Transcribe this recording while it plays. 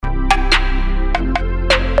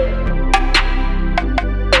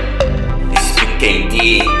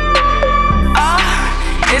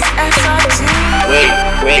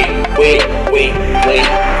wait,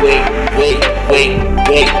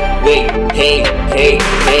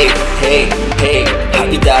 hey, how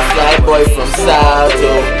did that fly boy from South,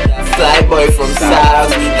 oh, fly boy from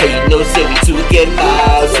South, hey, you know say we two get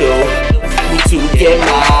miles, oh, we two get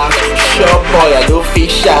miles, sure boy, I know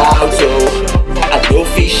fish out, oh, I know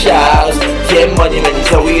fish out, get money man,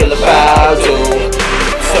 it's all we all about, oh,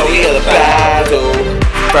 it's all we all about, oh.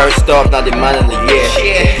 First off, not the man of the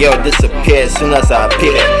year. Yo, disappear as soon as I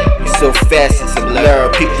appear. It's so fast, it's a blur.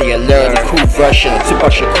 People they alert, the crew rushing to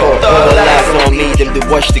push a core. All the lies on me, them to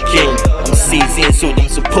watch the king. I'm seasoned, so them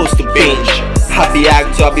supposed to binge. Happy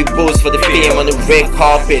actor, I be boast for the fame on the red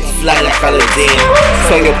carpet, fly like Aladdin.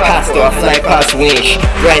 Saw your pastor, I fly past winch.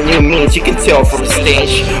 Brand new means you can tell from the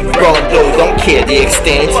stench. Wrong though, don't care the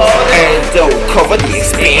extent. Earn dough, cover the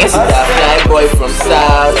expense. That fly boy from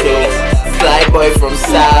South, oh. Fly boy from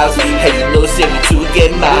South, hey, you know say we two get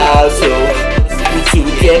miles, oh, we two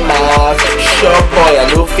get miles, sure boy, I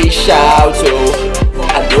know fish out, oh,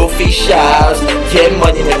 I know fish out, get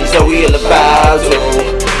money man, it's all we all about,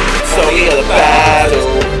 oh, it's all we all about,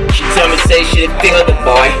 oh. She tell me say she feel the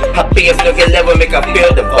boy, her PF no get level make her feel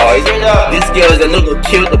the boy. These girls they no go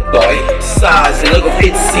kill the boy, size they no go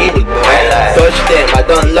fit see the boy. Touch them, I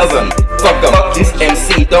don't love them. Fuck them, this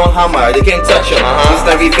MC don't hammer, they can't touch them. It's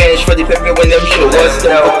not revenge for the pepper when them show us.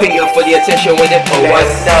 I'll pay up for the attention when they owe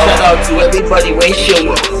us. Shout out to everybody when show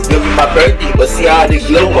up. Maybe my birthday, but see how they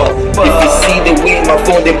glow up. If you see the way my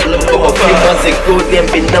phone they blow up. A few months ago, them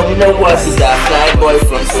be know us. Is that fly boy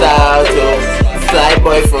from South, oh. Fly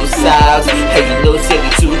boy from South, hey, you know say we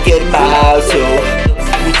two get miles, oh.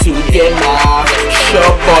 We two get miles.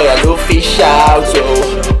 Sure boy, I know fish out,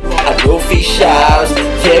 oh. I know fish out,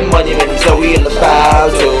 get money man, it's all we all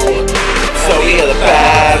about, oh. It's all we all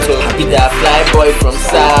about, oh. Happy that fly boy from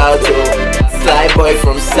South, oh. Fly boy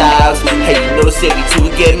from South, hey, you know say we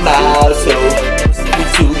two get miles, oh. We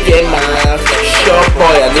two get miles. Sure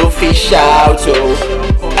boy, I know fish out, oh.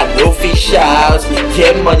 I know fish out,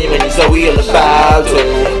 get money man, it's all we all about,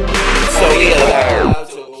 oh. It's all we all about.